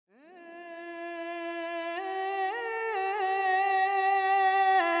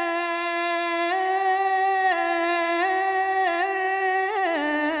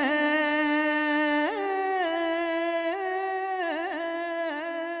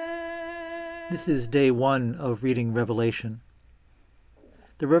This is day 1 of reading Revelation.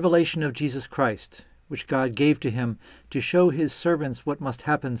 The revelation of Jesus Christ, which God gave to him to show his servants what must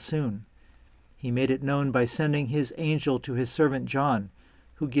happen soon. He made it known by sending his angel to his servant John,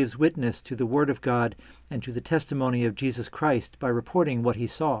 who gives witness to the word of God and to the testimony of Jesus Christ by reporting what he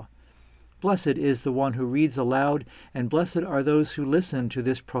saw. Blessed is the one who reads aloud, and blessed are those who listen to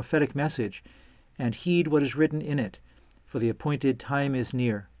this prophetic message and heed what is written in it, for the appointed time is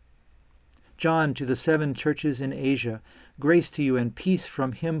near. John, to the 7 churches in Asia, grace to you and peace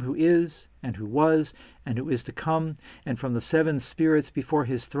from him who is, and who was, and who is to come, and from the 7 spirits before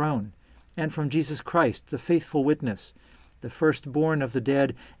his throne, and from Jesus Christ, the faithful witness, the firstborn of the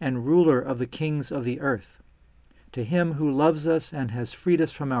dead, and ruler of the kings of the earth. To him who loves us and has freed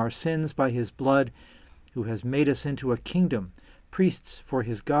us from our sins by his blood, who has made us into a kingdom, priests for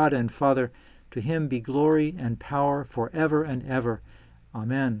his God and Father, to him be glory and power forever and ever.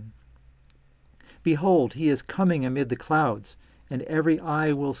 Amen. Behold, he is coming amid the clouds, and every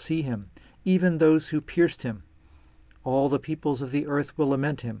eye will see him, even those who pierced him. All the peoples of the earth will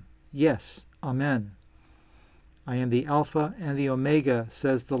lament him. Yes, Amen. I am the Alpha and the Omega,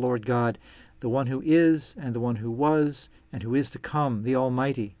 says the Lord God, the one who is, and the one who was, and who is to come, the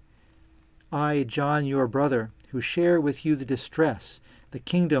Almighty. I, John, your brother, who share with you the distress, the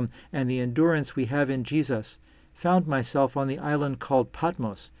kingdom, and the endurance we have in Jesus, found myself on the island called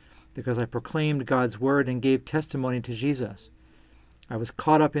Patmos, because I proclaimed God's word and gave testimony to Jesus. I was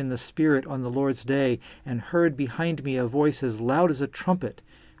caught up in the Spirit on the Lord's day, and heard behind me a voice as loud as a trumpet,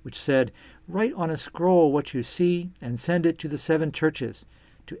 which said, Write on a scroll what you see, and send it to the 7 churches,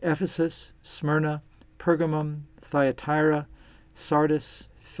 to Ephesus, Smyrna, Pergamum, Thyatira, Sardis,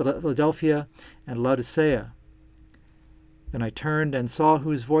 Philadelphia, and Laodicea. Then I turned and saw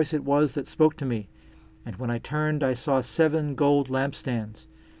whose voice it was that spoke to me, and when I turned I saw 7 gold lampstands,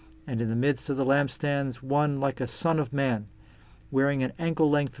 and in the midst of the lampstands one like a son of man, wearing an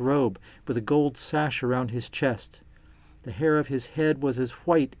ankle-length robe with a gold sash around his chest. The hair of his head was as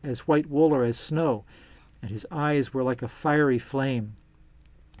white wool or as snow, and his eyes were like a fiery flame.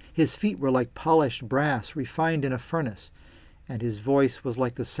 His feet were like polished brass refined in a furnace, and his voice was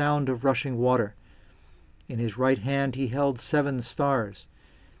like the sound of rushing water. In his right hand he held 7 stars.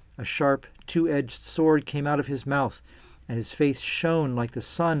 A sharp, 2-edged sword came out of his mouth, and his face shone like the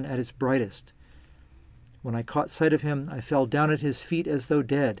sun at its brightest. When I caught sight of him, I fell down at his feet as though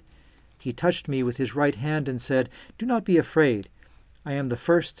dead. He touched me with his right hand and said, Do not be afraid. I am the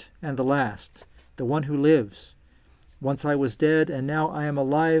first and the last, the one who lives. Once I was dead, and now I am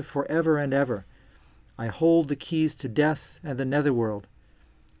alive forever and ever. I hold the keys to death and the netherworld.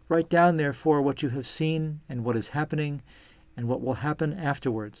 Write down, therefore, what you have seen and what is happening and what will happen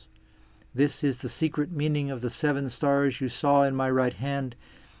afterwards. This is the secret meaning of the 7 stars you saw in my right hand,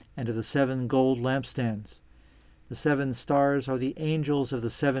 and of the 7 gold lampstands. The 7 stars are the angels of the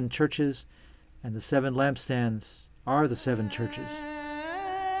 7 churches, and the 7 lampstands are the 7 churches.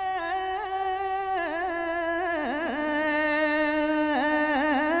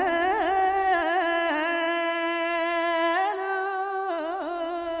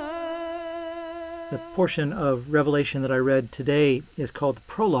 The portion of Revelation that I read today is called the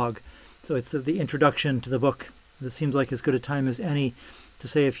prologue. So it's the introduction to the book. This seems like as good a time as any to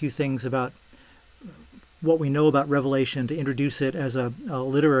say a few things about what we know about Revelation, to introduce it as a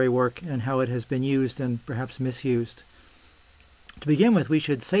literary work and how it has been used and perhaps misused. To begin with, we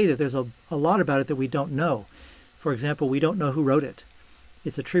should say that there's a lot about it that we don't know. For example, we don't know who wrote it.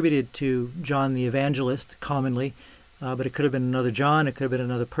 It's attributed to John the Evangelist commonly, but it could have been another John, it could have been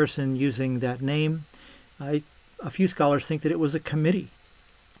another person using that name. A few scholars think that it was a committee,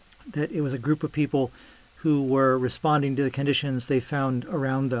 that it was a group of people who were responding to the conditions they found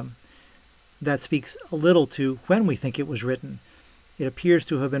around them. That speaks a little to when we think it was written. It appears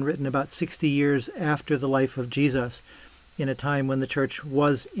to have been written about 60 years after the life of Jesus, in a time when the church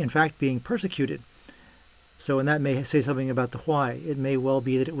was, in fact, being persecuted. So, and that may say something about the why. It may well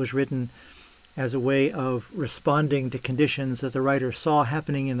be that it was written as a way of responding to conditions that the writer saw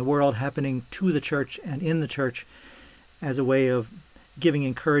happening in the world, happening to the church and in the church, as a way of giving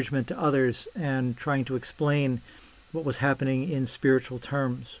encouragement to others and trying to explain what was happening in spiritual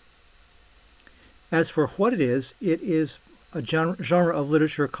terms. As for what it is a genre of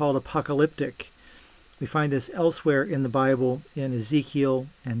literature called apocalyptic. We find this elsewhere in the Bible, in Ezekiel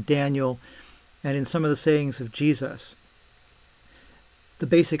and Daniel, and in some of the sayings of Jesus. The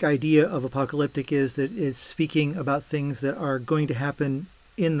basic idea of apocalyptic is that it's speaking about things that are going to happen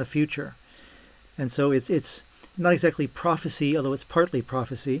in the future. And so it's not exactly prophecy, although it's partly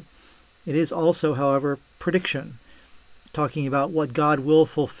prophecy. It is also, however, prediction. talking about what God will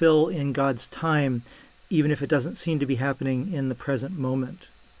fulfill in God's time, even if it doesn't seem to be happening in the present moment.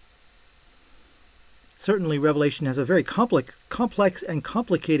 Certainly, Revelation has a very complex and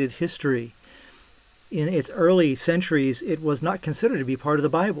complicated history. In its early centuries, it was not considered to be part of the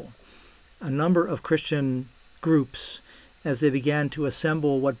Bible. A number of Christian groups, as they began to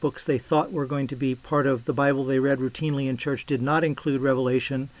assemble what books they thought were going to be part of the Bible they read routinely in church, did not include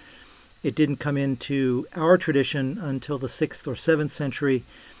Revelation. It didn't come into our tradition until the 6th or 7th century,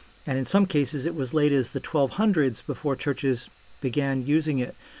 and in some cases it was late as the 1200s before churches began using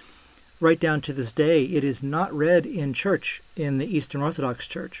it. Right down to this day, it is not read in church in the Eastern Orthodox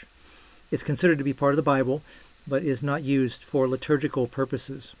Church. It's considered to be part of the Bible, but is not used for liturgical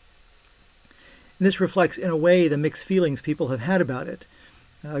purposes. And this reflects, in a way, the mixed feelings people have had about it.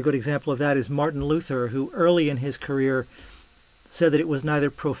 A good example of that is Martin Luther, who early in his career said that it was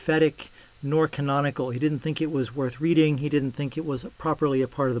neither prophetic nor canonical. He didn't think it was worth reading. He didn't think it was properly a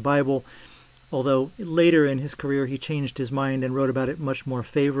part of the Bible, although later in his career he changed his mind and wrote about it much more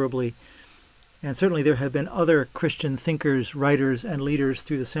favorably. And certainly there have been other Christian thinkers, writers, and leaders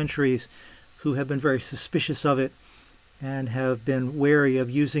through the centuries who have been very suspicious of it and have been wary of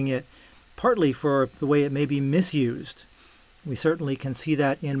using it, partly for the way it may be misused. We certainly can see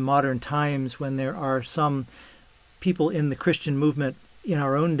that in modern times when there are some people in the Christian movement in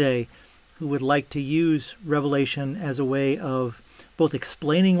our own day who would like to use Revelation as a way of both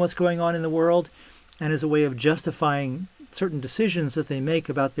explaining what's going on in the world and as a way of justifying certain decisions that they make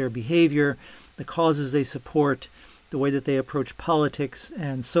about their behavior, the causes they support, the way that they approach politics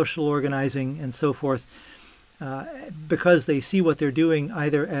and social organizing and so forth, because they see what they're doing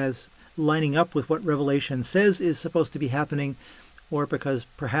either as lining up with what Revelation says is supposed to be happening, or because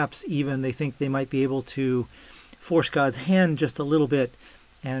perhaps even they think they might be able to force God's hand just a little bit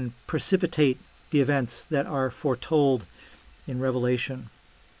and precipitate the events that are foretold in Revelation.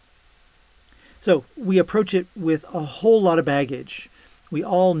 So we approach it with a whole lot of baggage. We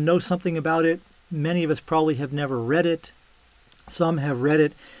all know something about it. Many of us probably have never read it. Some have read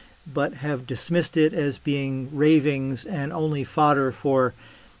it, but have dismissed it as being ravings and only fodder for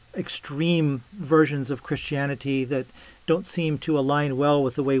extreme versions of Christianity that don't seem to align well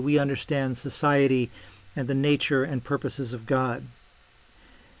with the way we understand society and the nature and purposes of God.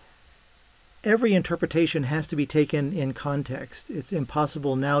 Every interpretation has to be taken in context. It's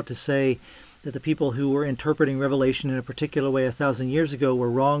impossible now to say that the people who were interpreting Revelation in a particular way 1,000 years ago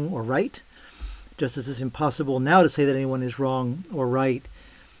were wrong or right, just as it's impossible now to say that anyone is wrong or right.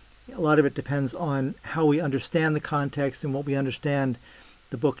 A lot of it depends on how we understand the context and what we understand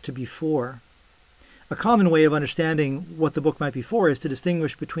the book to be for. A common way of understanding what the book might be for is to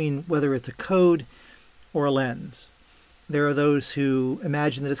distinguish between whether it's a code or a lens. There are those who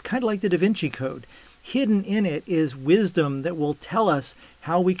imagine that it's kind of like the Da Vinci Code. Hidden in it is wisdom that will tell us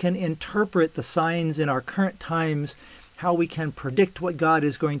how we can interpret the signs in our current times, how we can predict what God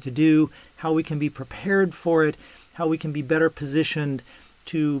is going to do, how we can be prepared for it, how we can be better positioned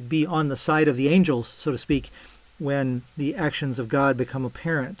to be on the side of the angels, so to speak, when the actions of God become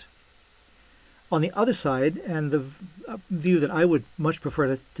apparent. On the other side, and the view that I would much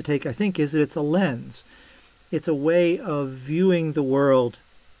prefer to take, I think, is that it's a lens. It's a way of viewing the world,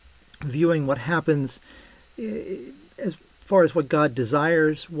 viewing what happens as far as what God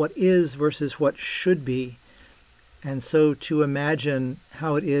desires, what is versus what should be. And so to imagine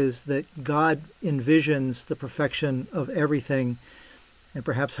how it is that God envisions the perfection of everything and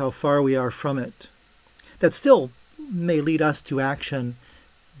perhaps how far we are from it. That still may lead us to action,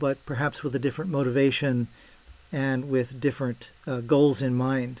 but perhaps with a different motivation and with different goals in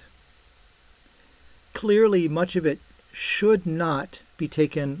mind. Clearly, much of it should not be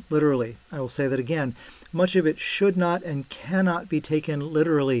taken literally. I will say that again. Much of it should not and cannot be taken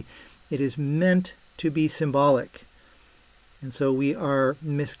literally. It is meant to be symbolic. And so we are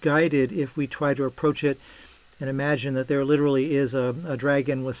misguided if we try to approach it and imagine that there literally is a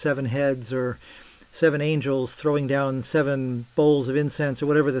dragon with 7 heads or 7 angels throwing down 7 bowls of incense or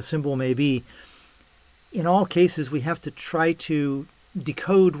whatever the symbol may be. In all cases, we have to try to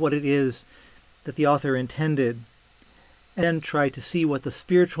decode what it is that the author intended and then try to see what the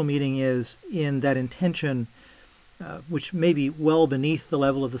spiritual meaning is in that intention, which may be well beneath the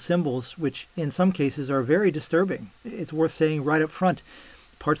level of the symbols, which in some cases are very disturbing. It's worth saying right up front,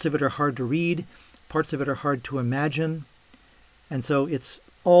 parts of it are hard to read, parts of it are hard to imagine, and so it's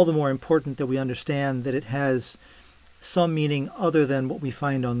all the more important that we understand that it has some meaning other than what we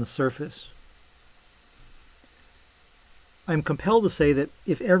find on the surface. I'm compelled to say that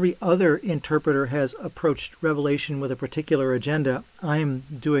if every other interpreter has approached Revelation with a particular agenda, I'm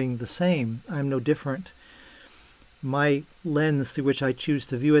doing the same. I'm no different. My lens through which I choose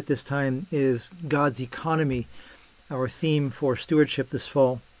to view it this time is God's economy, our theme for stewardship this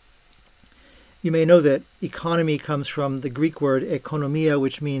fall. You may know that economy comes from the Greek word ekonomia,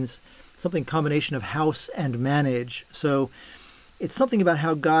 which means something combination of house and manage. So it's something about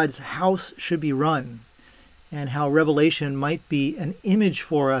how God's house should be run, and how Revelation might be an image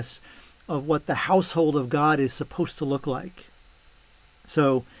for us of what the household of God is supposed to look like.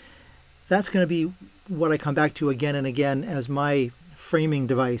 So that's going to be what I come back to again and again as my framing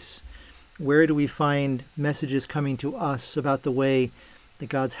device. Where do we find messages coming to us about the way that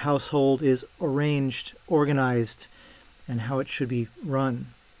God's household is arranged, organized, and how it should be run?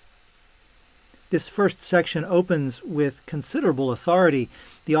 This first section opens with considerable authority.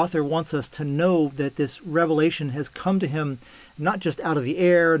 The author wants us to know that this revelation has come to him not just out of the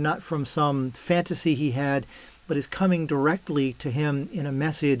air, not from some fantasy he had, but is coming directly to him in a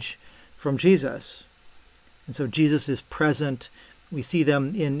message from Jesus. And so Jesus is present. We see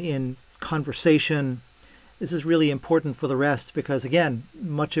them in conversation. This is really important for the rest because, again,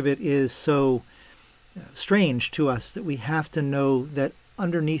 much of it is so strange to us that we have to know that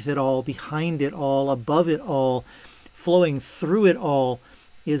underneath it all, behind it all, above it all, flowing through it all,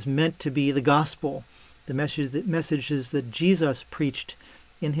 is meant to be the gospel, the messages that Jesus preached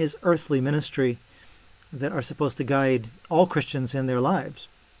in his earthly ministry that are supposed to guide all Christians in their lives.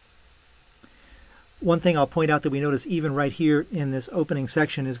 One thing I'll point out that we notice even right here in this opening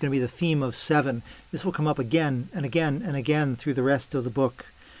section is going to be the theme of 7. This will come up again and again and again through the rest of the book.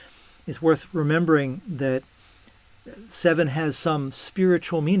 It's worth remembering that 7 has some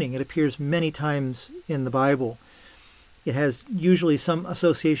spiritual meaning. It appears many times in the Bible. It has usually some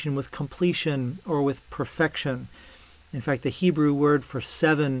association with completion or with perfection. In fact, the Hebrew word for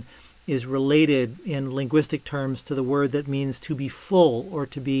 7 is related in linguistic terms to the word that means to be full or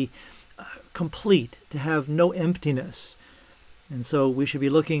to be complete, to have no emptiness. And so we should be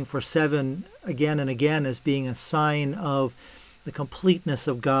looking for 7 again and again as being a sign of the completeness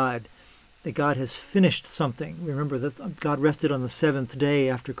of God, that God has finished something. Remember that God rested on the 7th day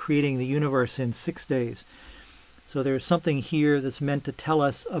after creating the universe in 6 days. So there's something here that's meant to tell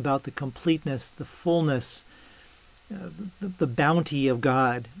us about the completeness, the fullness, the bounty of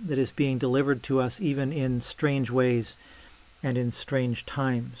God that is being delivered to us even in strange ways and in strange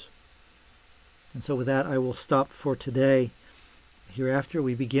times. And so with that, I will stop for today. Hereafter,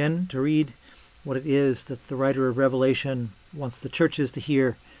 we begin to read what it is that the writer of Revelation wants the churches to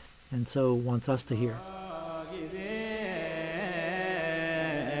hear, and so wants us to hear.